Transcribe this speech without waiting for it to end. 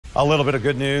A little bit of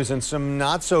good news and some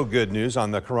not so good news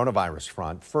on the coronavirus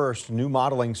front. First, new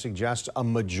modeling suggests a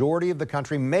majority of the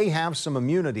country may have some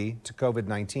immunity to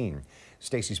COVID-19.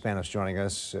 Stacey Spanos joining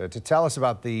us to tell us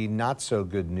about the not so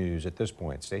good news at this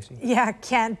point. Stacey? Yeah,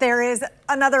 Kent, there is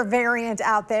another variant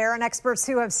out there, and experts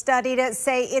who have studied it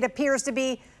say it appears to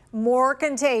be more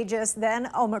contagious than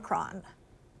Omicron.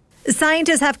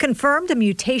 Scientists have confirmed a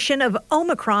mutation of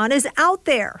Omicron is out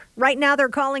there. Right now they're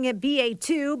calling it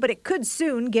BA.2, but it could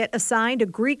soon get assigned a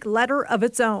Greek letter of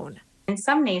its own. In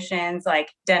some nations like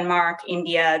Denmark,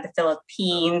 India, the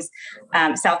Philippines,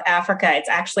 South Africa, it's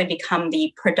actually become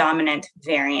the predominant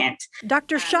variant.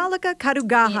 Dr. Shalika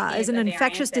Kadugaha is an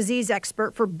infectious disease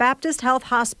expert for Baptist Health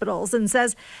Hospitals and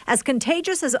says as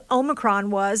contagious as Omicron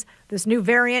was, this new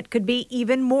variant could be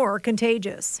even more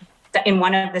contagious. In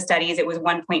one of the studies, it was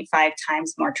 1.5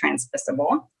 times more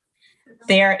transmissible.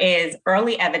 There is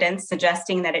early evidence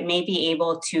suggesting that it may be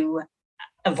able to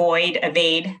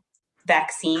evade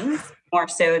vaccines more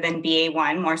so than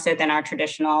BA.1, more so than our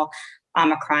traditional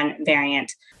Omicron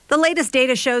variant. The latest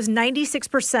data shows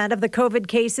 96% of the COVID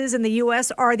cases in the U.S.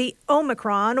 are the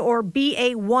Omicron or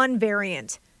BA.1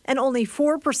 variant, and only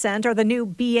 4% are the new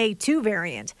BA.2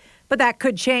 variant. But that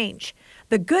could change.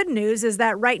 The good news is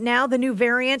that right now the new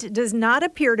variant does not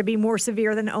appear to be more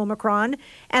severe than Omicron,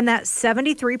 and that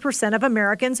 73% of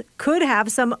Americans could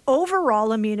have some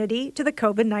overall immunity to the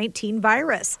COVID-19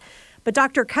 virus. But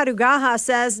Dr. Kadugaha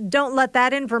says don't let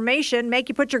that information make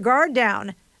you put your guard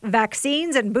down.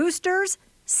 Vaccines and boosters,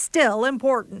 still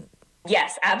important.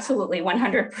 Yes, absolutely,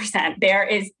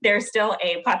 100%. There's still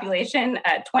a population,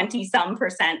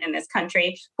 20-some% in this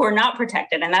country who are not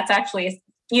protected, and that's actually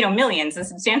millions, a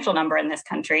substantial number in this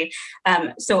country.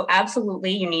 So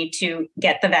absolutely, you need to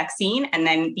get the vaccine and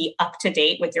then be up to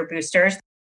date with your boosters.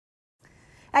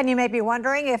 And you may be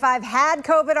wondering, if I've had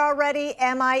COVID already,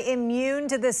 am I immune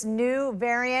to this new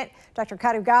variant? Dr.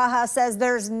 Kadugaha says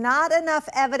there's not enough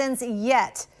evidence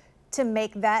yet to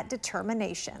make that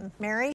determination. Mary?